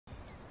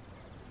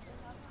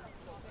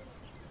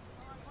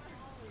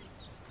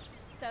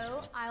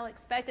So I'll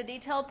expect a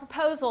detailed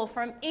proposal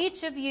from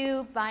each of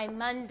you by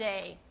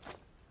Monday.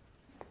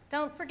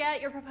 Don't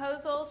forget your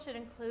proposal should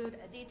include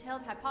a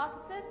detailed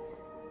hypothesis,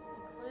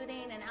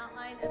 including an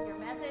outline of your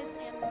methods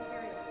and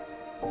materials.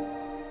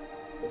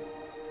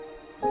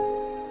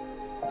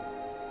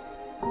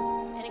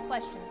 Any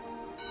questions?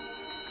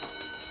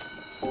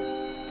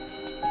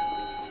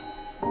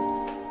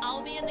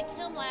 I'll be in the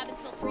chem lab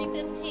until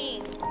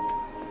 3:15.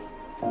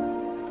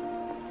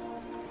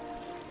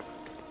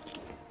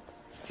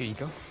 Here you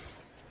go.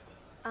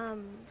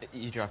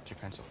 You dropped your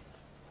pencil.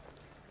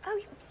 Oh,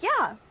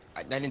 yeah.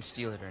 I didn't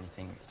steal it or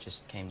anything. It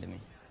just came to me.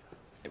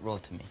 It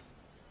rolled to me.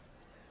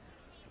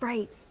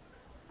 Right.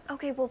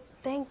 Okay, well,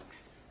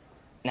 thanks.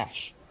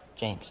 Nash.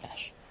 James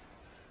Nash.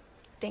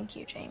 Thank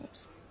you,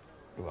 James.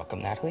 You're welcome,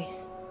 Natalie.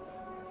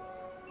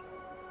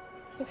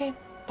 Okay,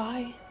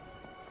 bye.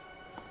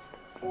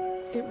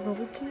 It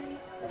rolled to me?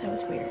 That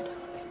was weird.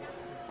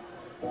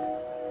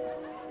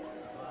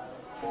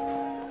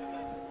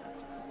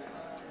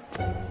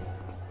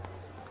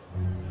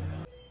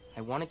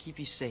 I want to keep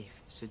you safe,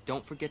 so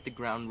don't forget the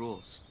ground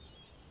rules.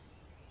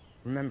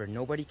 Remember,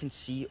 nobody can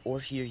see or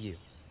hear you.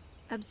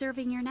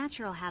 Observing your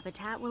natural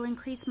habitat will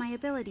increase my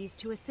abilities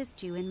to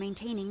assist you in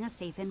maintaining a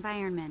safe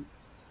environment.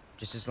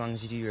 Just as long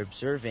as you do your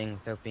observing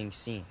without being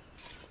seen.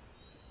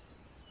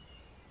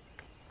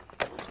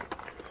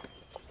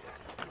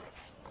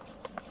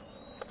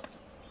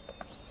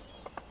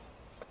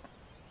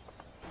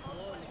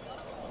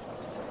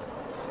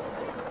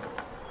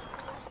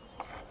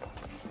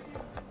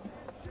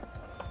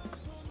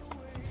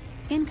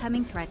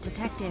 Incoming threat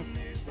detected.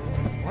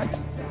 What?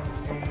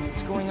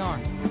 What's going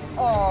on?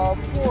 Oh,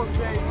 poor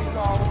baby's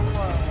all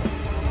alone.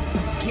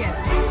 Let's get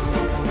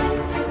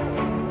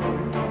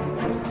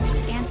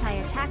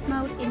Anti-attack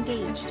mode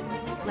engaged.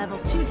 Level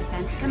 2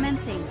 defense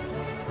commencing.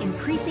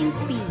 Increasing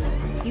speed.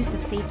 Use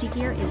of safety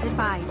gear is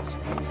advised.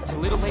 It's a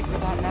little late for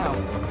that now.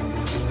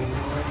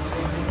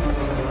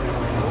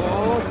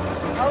 Whoa!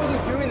 How are you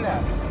doing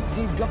that?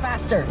 Dude, go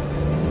faster.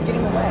 He's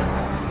getting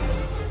away.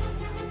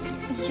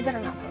 You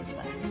better not post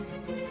this.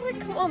 Like,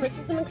 come on, this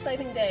is an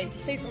exciting day.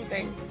 Just say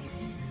something.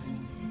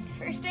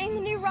 First day in the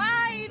new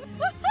ride!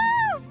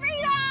 Woohoo!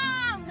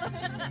 Freedom!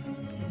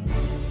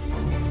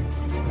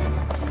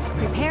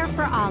 Prepare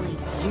for ollie.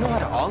 You know how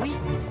to ollie?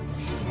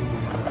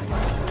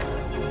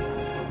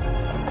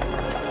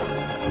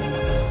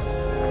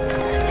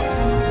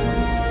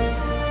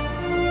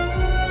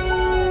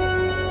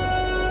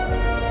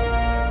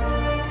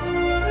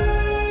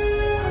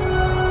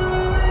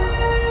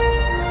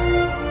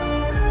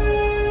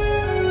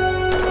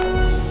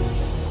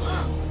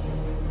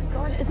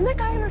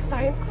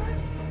 Science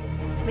class?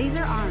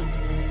 Laser armed.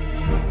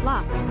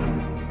 Locked.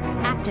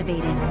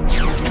 Activated.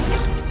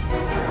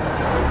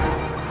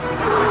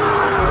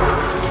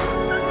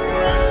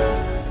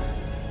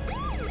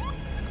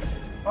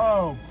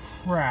 Oh,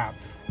 crap.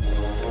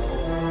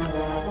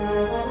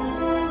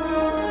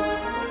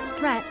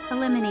 Threat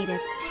eliminated.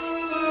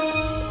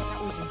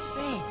 That was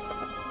insane.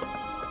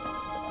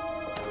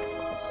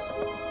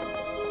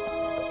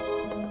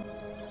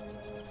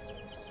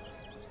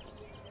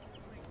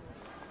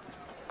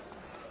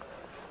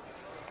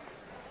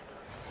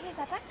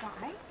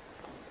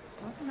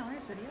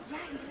 Yeah,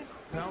 he did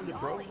a Found it,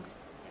 bro. ollie.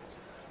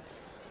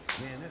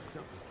 Man, that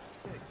jump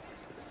is thick.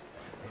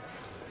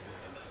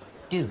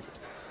 Dude,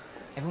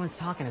 everyone's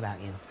talking about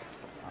you.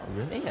 Oh,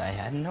 really? I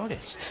hadn't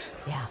noticed.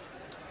 Yeah.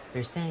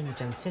 They're saying you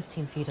jumped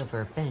 15 feet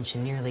over a bench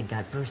and nearly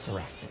got Bruce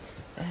arrested.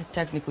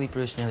 Technically,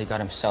 Bruce nearly got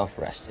himself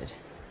arrested.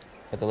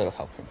 With a little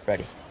help from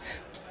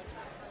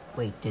F.R.E.D.I.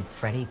 Wait, did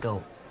F.R.E.D.I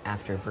go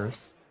after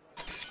Bruce?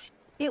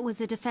 It was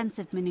a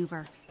defensive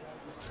maneuver.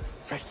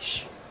 F.R.E.D.I.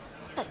 Shh.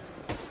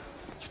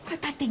 You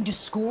took that thing to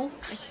school?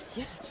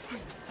 Yeah, it's fine.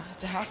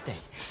 It's a half day.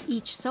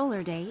 Each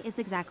solar day is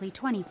exactly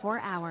 24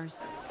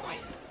 hours.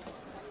 Quiet.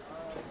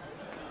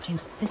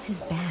 James, this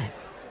is bad,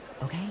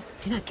 okay?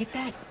 Do you not get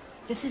that?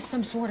 This is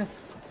some sort of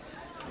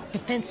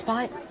defense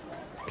spot.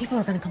 People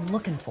are gonna come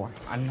looking for it.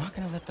 I'm not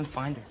gonna let them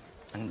find her.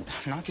 I'm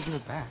not giving her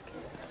back.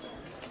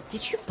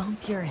 Did you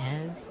bump your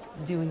head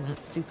doing that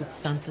stupid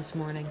stunt this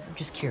morning? I'm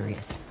just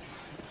curious.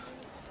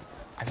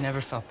 I've never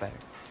felt better.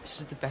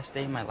 This is the best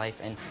day of my life,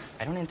 and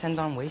I don't intend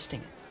on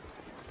wasting it.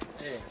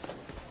 Hey,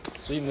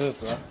 sweet move,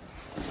 bro.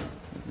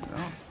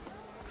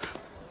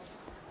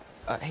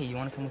 No. Hey, you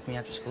want to come with me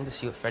after school to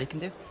see what F.R.E.D.I. can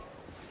do?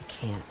 I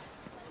can't.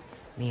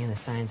 Me and the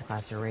science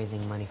class are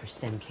raising money for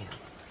STEM camp.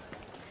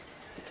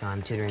 So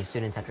I'm tutoring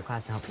students after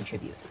class to help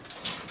contribute.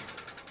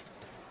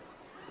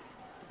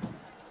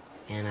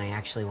 And I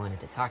actually wanted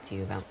to talk to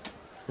you about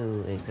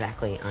who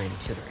exactly I'm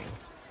tutoring.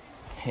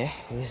 Yeah,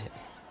 who is it?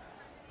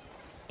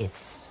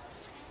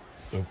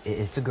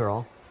 It's a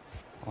girl.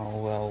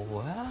 Oh,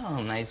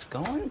 well, nice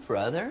going,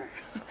 brother.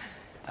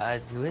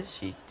 Who is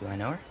she? Do I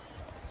know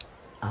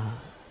her?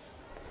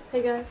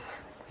 Hey, guys.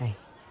 Hey,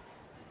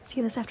 See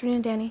you this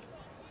afternoon, Danny.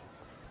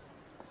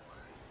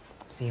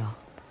 see y'all.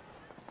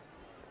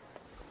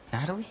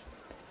 Natalie?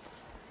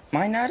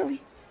 My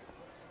Natalie?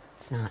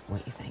 It's not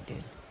what you think,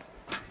 dude.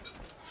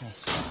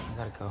 Nice. I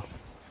gotta go.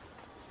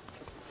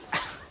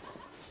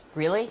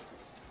 Really?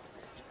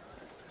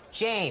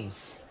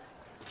 James.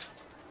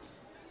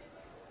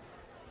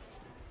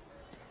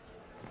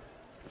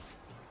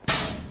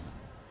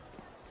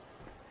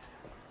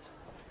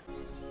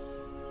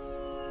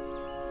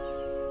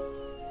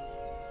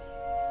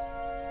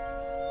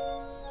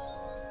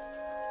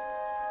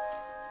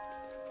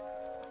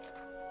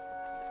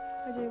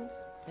 Hi, James.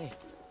 Hey.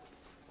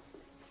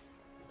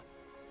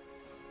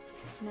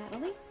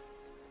 Natalie?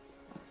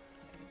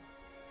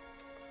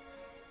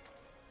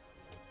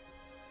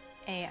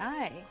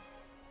 AI.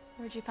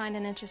 Where'd you find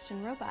an interest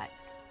in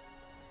robots?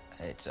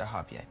 It's a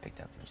hobby I picked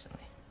up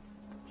recently.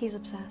 He's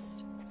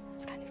obsessed.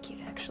 It's kind of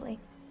cute, actually.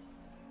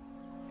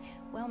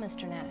 Well,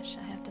 Mr. Nash,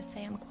 I have to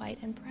say I'm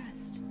quite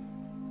impressed.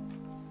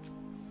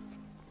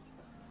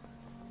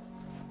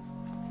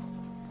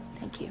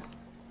 Thank you.